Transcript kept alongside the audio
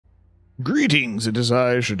Greetings, it is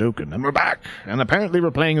I, Chaudouken, and we're back. And apparently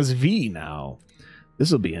we're playing as V now.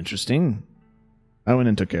 This'll be interesting. I went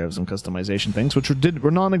and took care of some customization things, which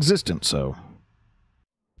were non-existent, so...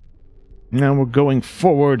 Now we're going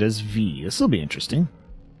forward as V. This'll be interesting.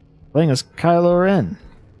 Playing as Kylo Ren.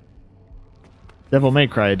 Devil May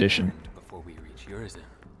Cry edition. Before we reach yours.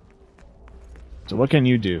 So what can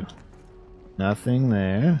you do? Nothing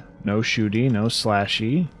there. No shooty, no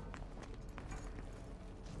slashy.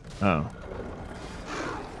 Oh.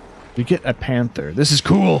 We get a panther. This is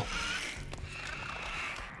cool!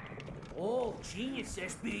 Oh,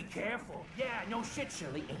 geniuses, be careful. Yeah, no shit,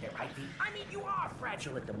 Shirley. Ain't there, Ivy? I mean, you are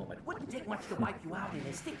fragile at the moment. Wouldn't take much to wipe you out in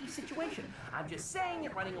a sticky situation. I'm just saying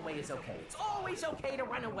that running away is okay. It's always okay to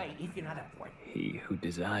run away if you're not up for it. He who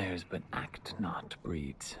desires but act not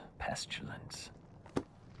breeds pestilence.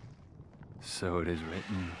 So it is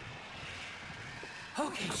written.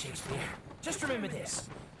 Okay, Shakespeare. Just remember this.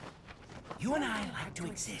 You and I like to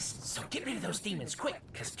exist, so get rid of those demons quick,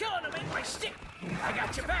 cause killing them ain't my stick. I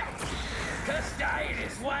got your back, cause dying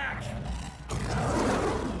is whack.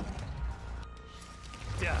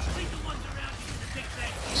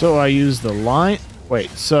 So I use the line... Wait,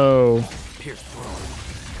 so...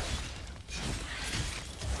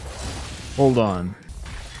 Hold on.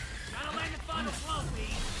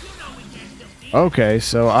 Okay,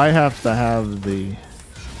 so I have to have the...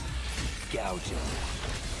 Gouging.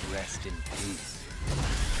 Rest in peace.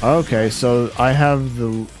 Okay, so I have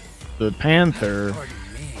the panther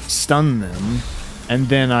stun them, and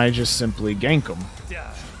then I just simply gank them.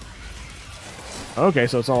 Okay,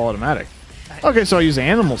 so it's all automatic. Okay, so I use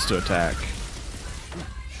animals to attack.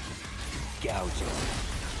 Gouging.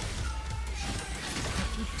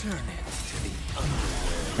 Return it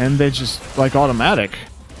to the And they just, like, automatic.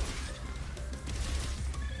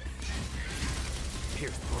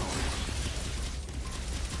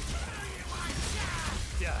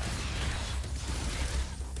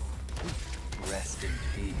 Rest in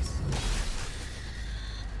peace.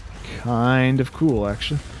 Kind of cool,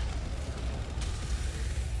 actually.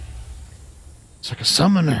 It's like a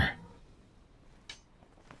summoner.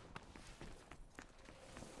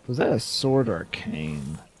 Was that a sword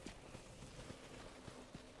arcane?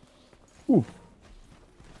 Ooh.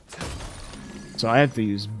 So I have to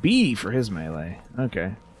use B for his melee.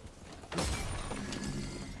 Okay.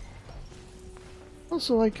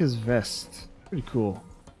 Also like his vest. Pretty cool.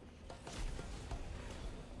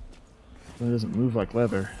 It doesn't move like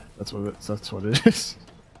leather. That's what it is.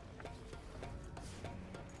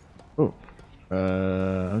 Oh.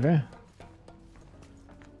 Okay.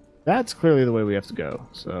 That's clearly the way we have to go.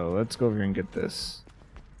 So let's go over here and get this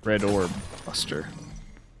red orb buster.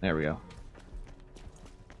 There we go.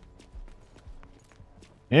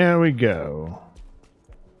 Here we go.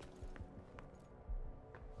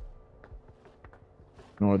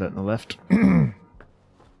 Ignore that on the left.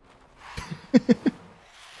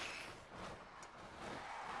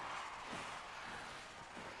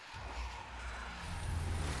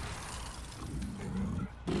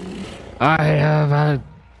 I have a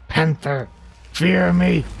panther. Fear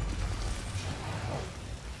me.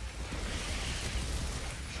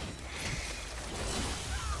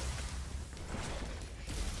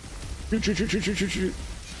 Shoot, shoot, shoot, shoot, shoot, shoot, shoot.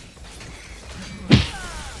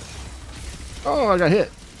 Oh, I got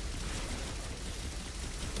hit.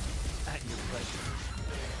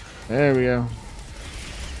 There we go.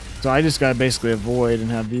 So I just gotta basically avoid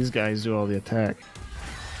and have these guys do all the attack.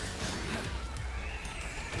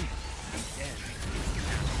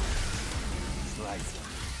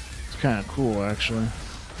 It's kind of cool, actually.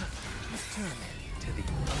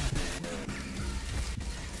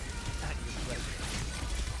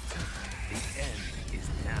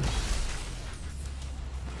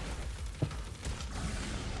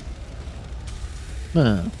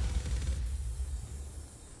 Huh.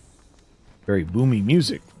 Very boomy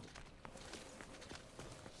music.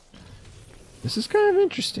 This is kind of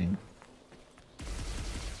interesting.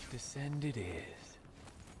 Descend it is.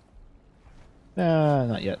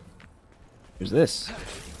 Not yet. Here's this.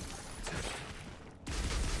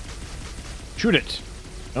 Shoot it!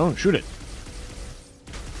 Oh, shoot it.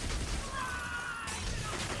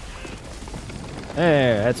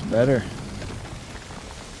 There, that's better.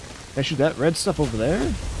 Can I shoot that red stuff over there?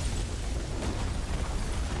 Is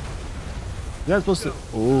that supposed to...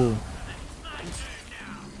 Oh.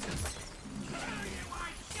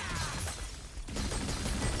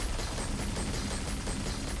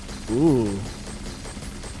 Ooh.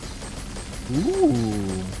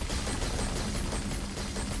 Ooh.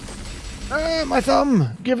 Ah, my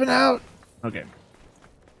thumb! Giving out! Okay.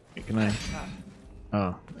 Can I...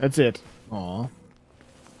 Oh, that's it. Aw.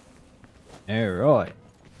 Alright.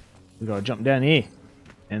 We gotta jump down here.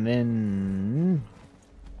 And then...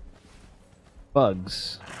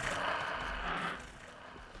 bugs.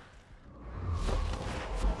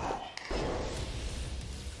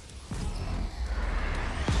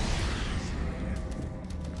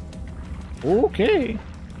 Okay.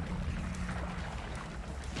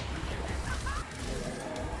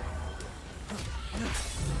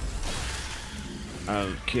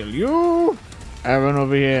 I'll kill you. I run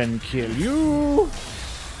over here and kill you.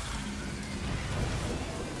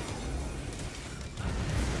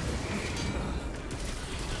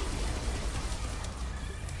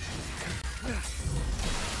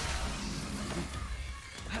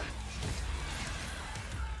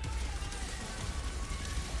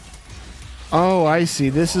 Oh, I see.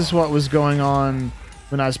 This is what was going on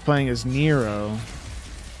when I was playing as Nero.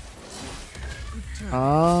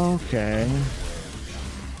 Okay.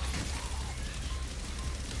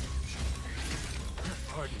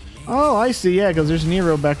 Oh, I see. Yeah, because there's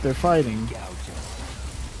Nero back there fighting.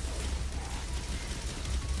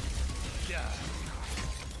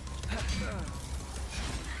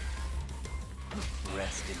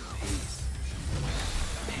 Rest in peace.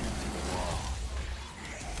 Pin to the wall.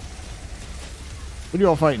 What are you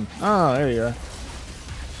all fighting? Oh, there you are.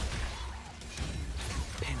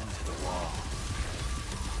 Pin him to the wall.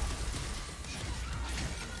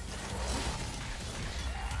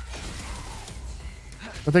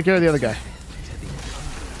 I'll take care of the other guy.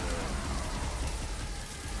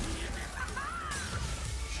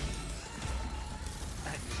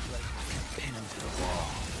 Pin him to the wall.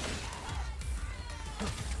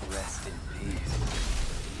 Rest in peace.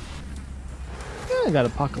 Yeah, I got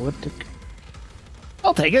apocalyptic.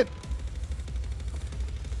 I'll take it.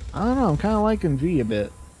 I don't know. I'm kind of liking V a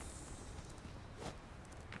bit.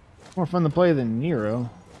 More fun to play than Nero.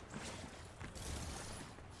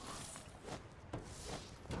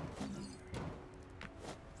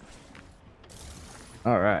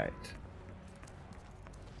 All right.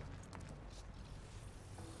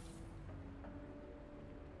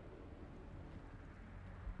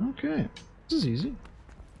 Okay. This is easy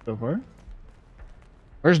so far.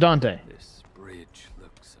 Where's Dante? This bridge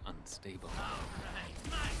looks unstable.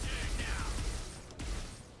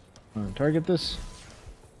 Target this.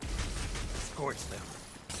 Scorch them.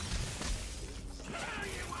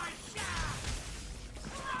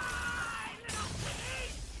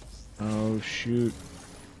 Oh, shoot.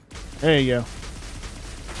 There you go.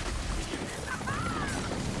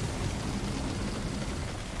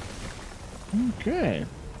 Okay.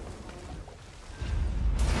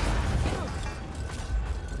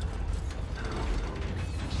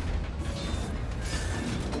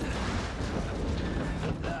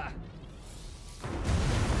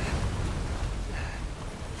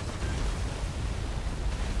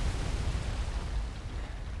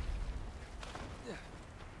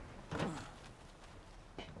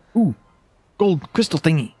 Ooh, gold crystal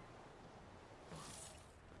thingy.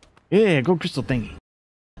 Yeah, gold crystal thingy.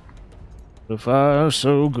 So far,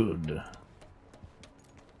 so good.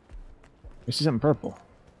 I see something purple.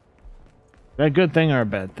 Is that a good thing or a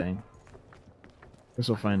bad thing? Guess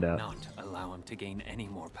we'll find out. Not allow him to gain any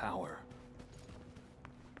more power.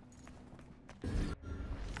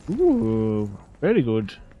 Ooh, very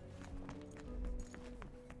good.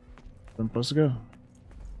 I'm supposed to go?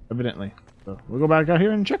 Evidently. So we'll go back out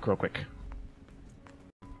here and check real quick.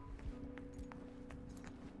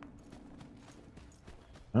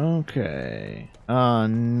 Okay. Oh,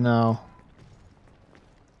 no.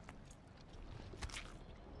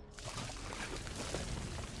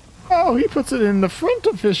 Oh, he puts it in the front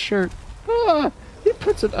of his shirt. Ah, he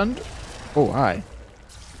puts it under. Oh, hi.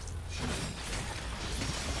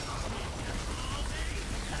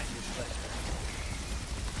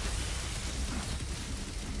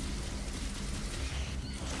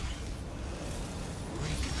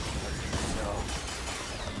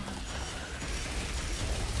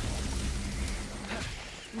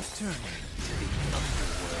 Return to the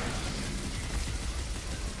underworld.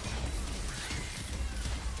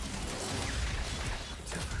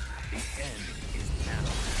 The end is now.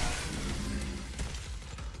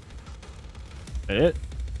 That it?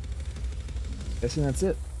 Guessing that's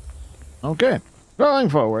it. Okay. Going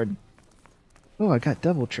forward. Oh, I got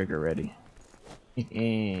double trigger ready.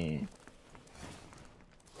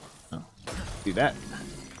 Oh, do that.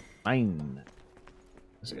 Fine.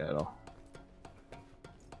 I got it all.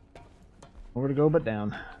 Nowhere to go but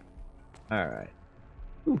down. Alright.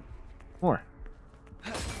 Ooh, more.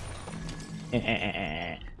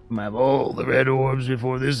 Have all the red orbs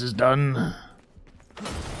before this is done.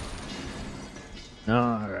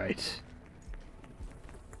 Alright.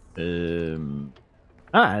 Oh,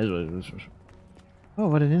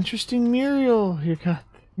 what an interesting Muriel you got.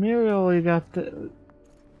 Muriel, you got the...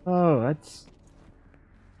 Oh, that's...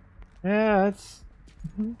 Yeah, that's...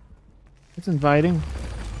 That's inviting.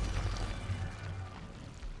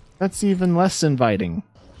 That's even less inviting.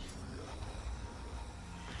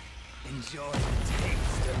 Enjoy the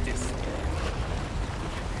taste of despair.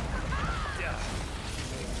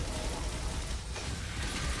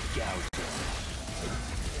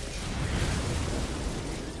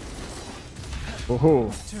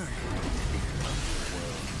 Oh,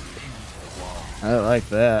 I like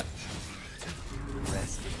that.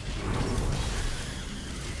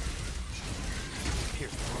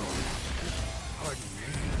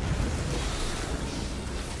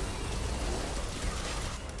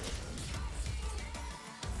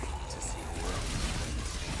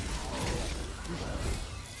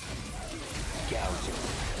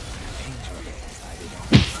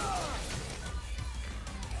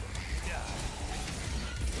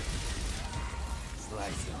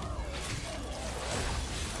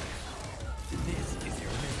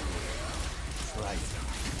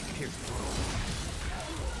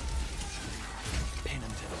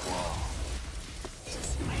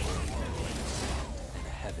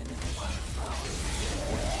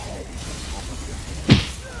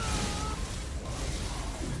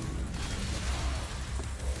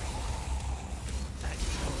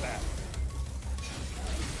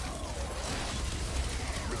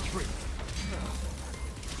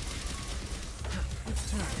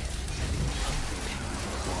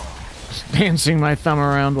 Dancing my thumb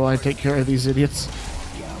around while I take care of these idiots.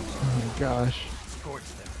 Oh gosh.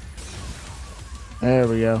 There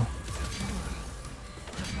we go.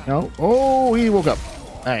 No. Oh, he woke up.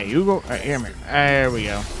 Hey, you go. Hey, hear me. There we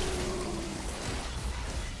go.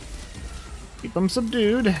 Keep him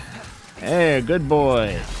subdued. Hey, good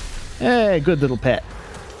boy. Hey, good little pet.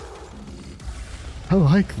 I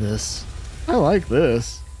like this. I like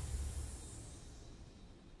this.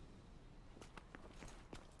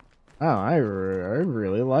 Oh, I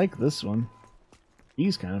really like this one.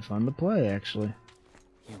 He's kind of fun to play, actually.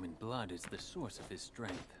 Human blood is the source of his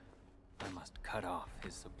strength. I must cut off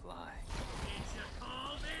his supply.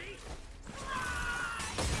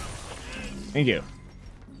 Thank you.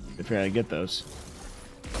 Good for how to get those.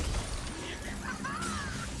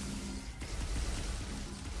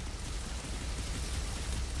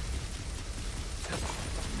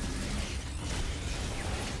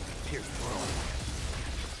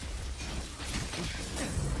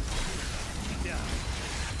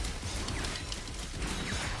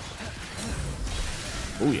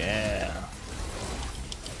 Oh yeah.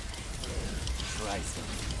 Slice him.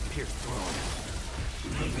 Pierce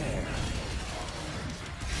through. Prepare.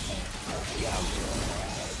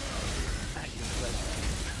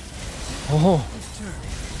 Oh.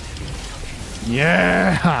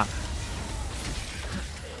 Yeah.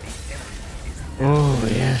 Oh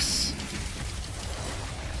yes.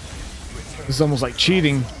 This is almost like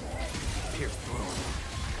cheating.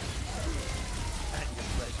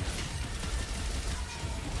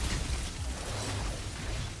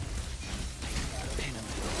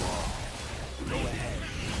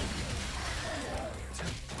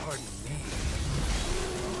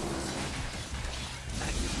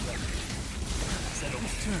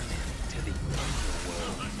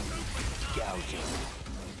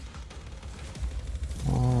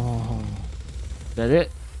 Oh, is that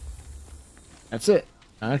it? That's it.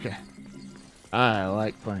 Okay. I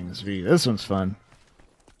like playing this V. This one's fun.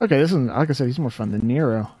 Okay, this one, like I said, he's more fun than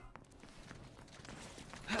Nero.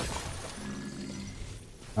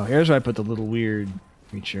 Oh, here's where I put the little weird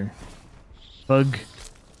creature. Bug.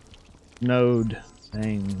 Node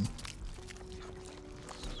thing.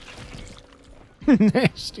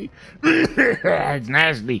 Nasty. It's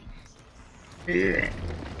nasty.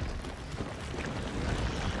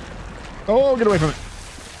 Oh, get away from it.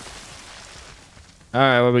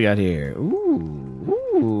 Alright, what do we got here?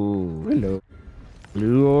 Ooh, hello.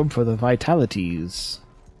 Blue orb for the vitalities.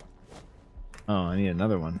 Oh, I need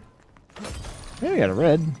another one. Yeah, we got a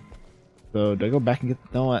red. So, do I go back and get...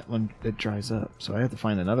 No, that one, it dries up. So I have to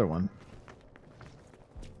find another one.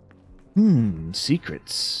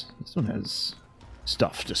 Secrets. This one has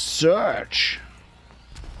stuff to search.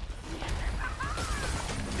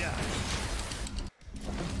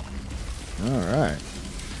 Alright.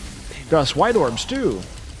 Got us white orbs, too.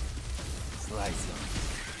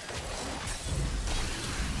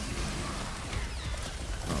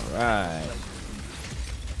 Alright.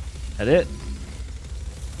 That it?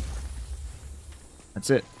 That's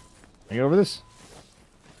it. Can I get over this?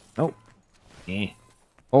 Nope. Eh.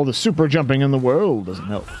 All the super jumping in the world doesn't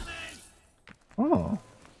help. Oh.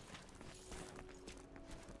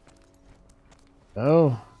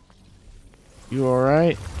 Oh. You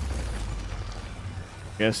alright?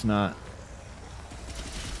 Guess not.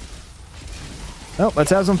 Well,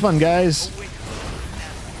 let's have some fun, guys.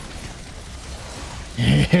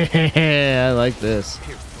 I like this.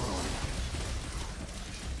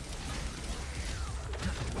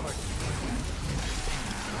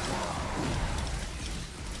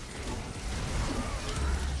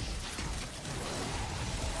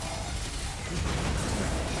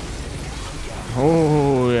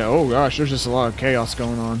 Oh, yeah. Oh, gosh. There's just a lot of chaos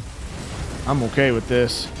going on. I'm okay with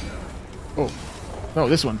this. Oh. Oh,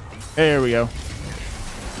 this one. There we go.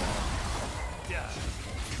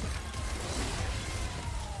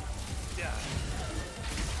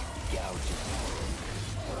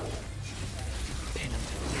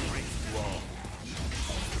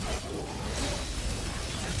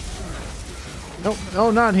 Nope. Oh,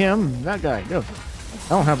 not him. That guy. Go. I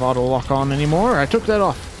don't have auto lock on anymore. I took that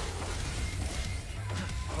off.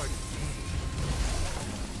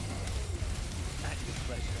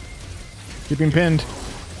 Keep him pinned.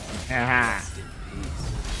 Ah.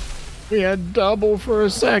 We had double for a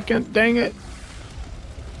second. Dang it.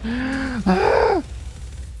 Ah.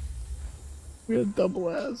 We had double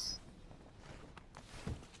S.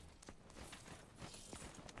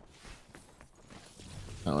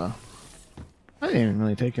 Oh well. I didn't even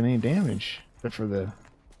really take any damage, except for the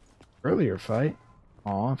earlier fight.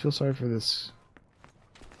 Aw, I feel sorry for this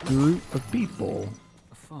group of people.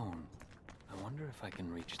 A phone. I wonder if I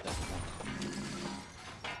can reach that one.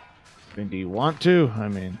 Do you want to? I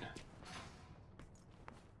mean...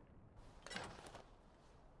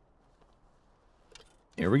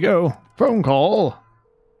 Here we go. Phone call.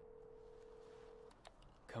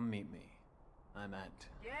 Come meet me. I'm at...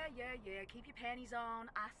 Yeah. Keep your panties on.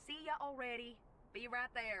 I see ya already. Be right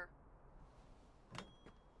there.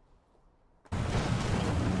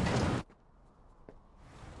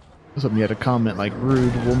 Something you had a comment like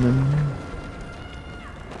rude woman.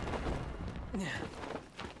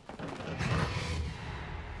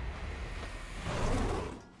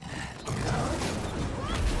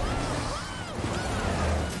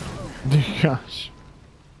 Gosh.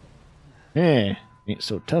 Yeah. Ain't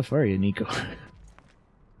so tough, are you, Nico?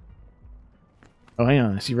 Oh, hang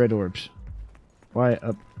on. I see red orbs. Why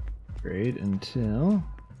upgrade until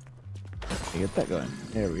I get that going?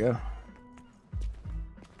 There we go.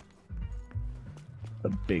 A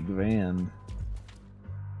big van.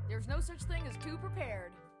 There's no such thing as too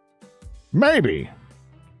prepared. Maybe.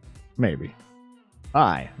 Maybe.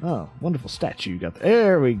 Oh, wonderful statue you got there.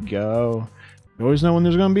 There we go. You always know when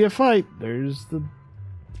there's going to be a fight. There's the...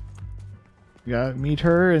 You gotta meet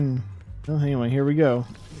her and... Well, anyway, here we go.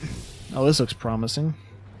 Oh, this looks promising.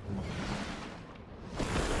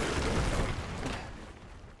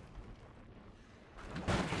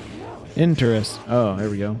 Interest. Oh, there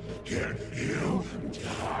we go. Can you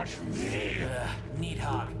touch me? Neat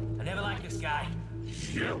hog. I never liked this guy.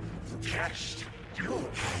 You catched.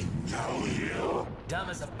 I know you.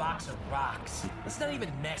 Dumb as a box of rocks. Let's not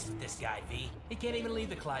even mess with this guy, V. He can't even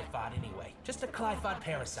leave the Clyphod anyway. Just a Clyphod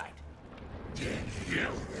parasite. Did you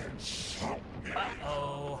insult me?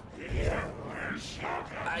 Uh-oh. You insult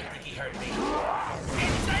me. I think he hurt me.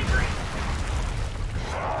 He's angry!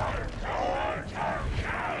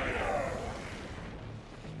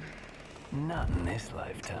 Not in this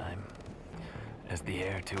lifetime. As the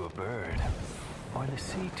air to a bird, or the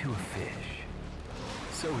sea to a fish,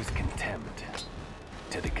 so is contempt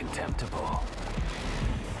to the contemptible.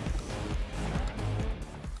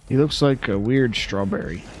 He looks like a weird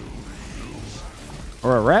strawberry.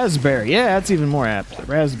 Or a raspberry. Yeah, that's even more apt. A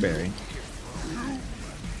raspberry.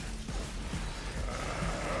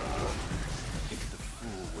 If the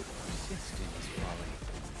fool would persist in his folly,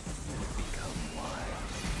 would become wise.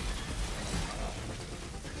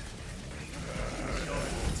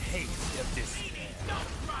 Taste of this.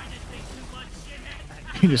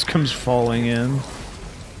 He just comes falling in.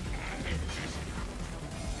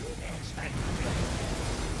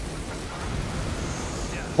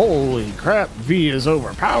 Holy crap, V is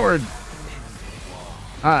overpowered.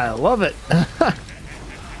 I love it.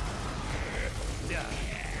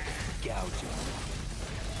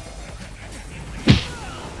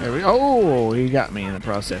 There we go. Oh, he got me in the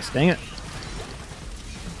process. Dang it.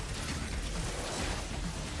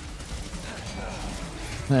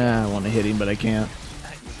 I want to hit him, but I can't.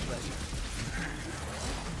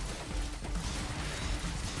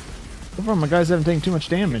 So far, my guys haven't taken too much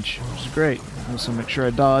damage, which is great. I also make sure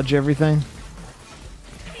I dodge everything.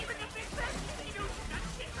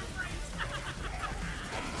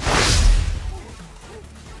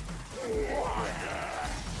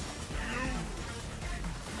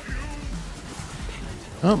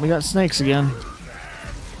 Oh, we got snakes again.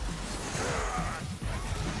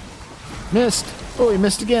 Missed. Oh, you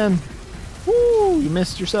missed again. Woo, you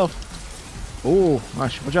missed yourself. Oh,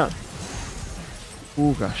 gosh, watch out.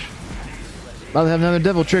 Oh, gosh. About to have another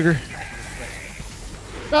devil trigger.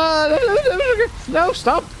 No,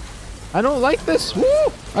 stop. I don't like this.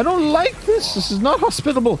 Woo, I don't like this. This is not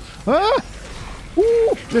hospitable.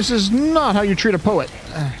 Woo, this is not how you treat a poet.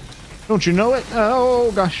 Don't you know it?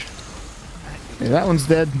 Oh, gosh. Okay, that one's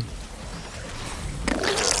dead.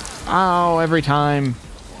 Ow, every time.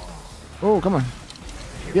 Oh, come on.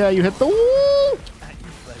 Yeah, you hit the wall.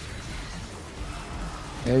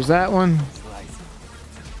 There's that one.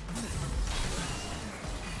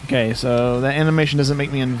 Okay, so that animation doesn't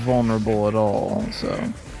make me invulnerable at all, so...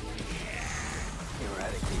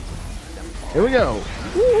 Here we go!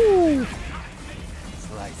 Woo!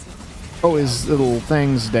 Oh, his little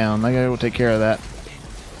thing's down. I gotta go take care of that.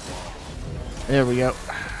 There we go.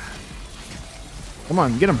 Come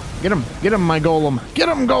on, get him! Get him! Get him, my golem! Get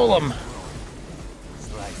him, golem!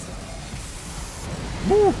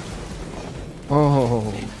 Woo!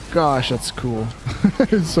 Oh, gosh, that's cool.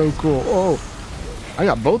 It's so cool. Oh! I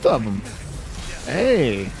got both of them.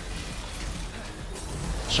 Hey.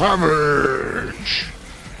 Savage.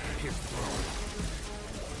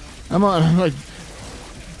 Come on. I'm like,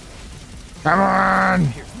 come on.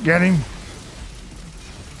 Get him.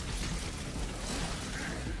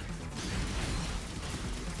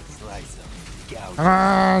 Come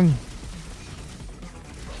on.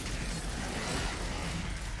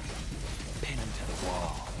 Pin him to the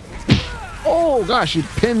wall. Oh, gosh, you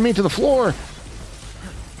pinned me to the floor.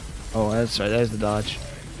 Oh, that's right. There's the dodge.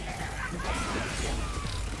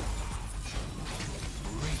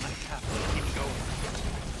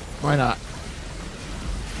 Why not?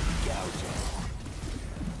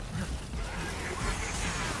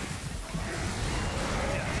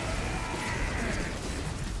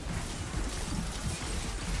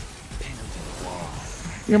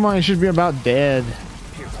 Come on, you should be about dead.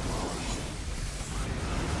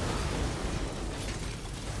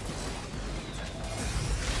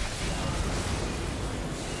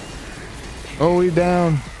 Oh, he's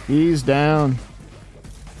down. He's down.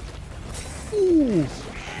 Ooh.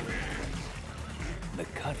 The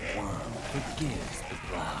cut worm forgives the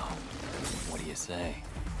plow. What do you say?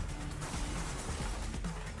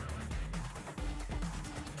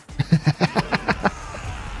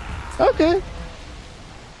 Okay.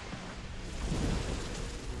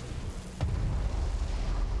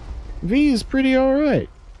 V is pretty alright.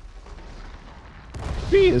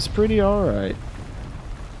 V is pretty alright.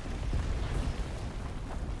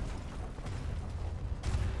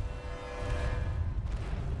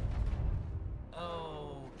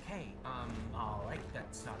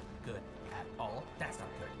 That's not good at all. That's not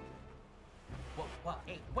good. Well,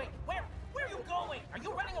 hey, wait, where are you going? Are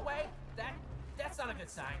you running away? That's not a good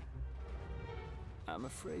sign. I'm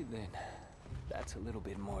afraid then that's a little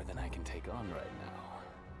bit more than I can take on right now.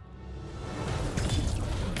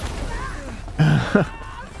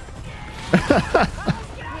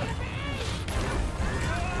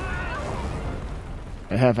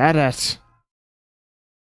 I have at it.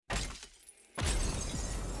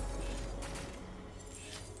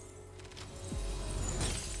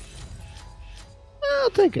 I'll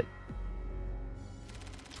take it.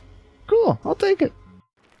 Cool, I'll take it.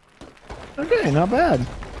 Okay, not bad.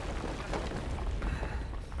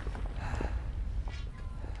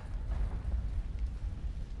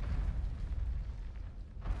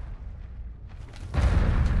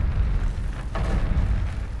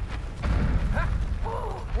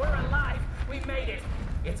 We're alive! We made it!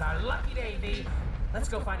 It's our lucky day, V. Let's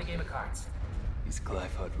go find a game of cards. These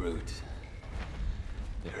Glyphod roots,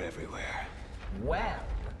 they're everywhere. Well,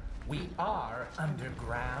 we are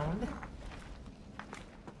underground.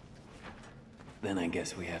 Then I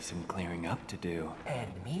guess we have some clearing up to do. And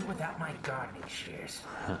me without my gardening shears.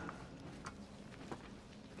 Huh.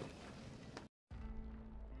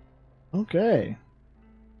 Okay.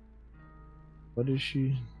 What is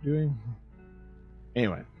she doing?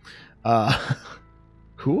 Anyway.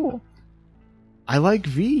 Cool. I like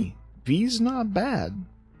V. V's not bad.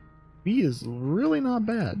 V is really not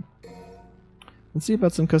bad. Let's see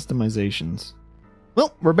about some customizations.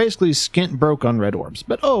 Well, we're basically skint broke on red orbs,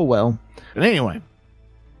 but oh well. But anyway,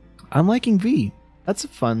 I'm liking V. That's a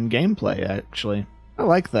fun gameplay, actually. I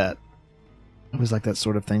like that. I always like that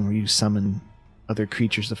sort of thing where you summon other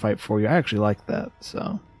creatures to fight for you. I actually like that,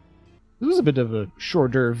 so... This was a bit of a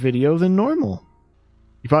shorter video than normal.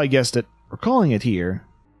 You probably guessed it. We're calling it here.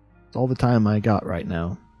 It's all the time I got right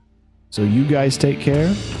now. So you guys take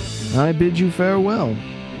care. I bid you farewell.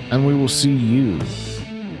 And we will see you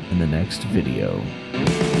in the next video.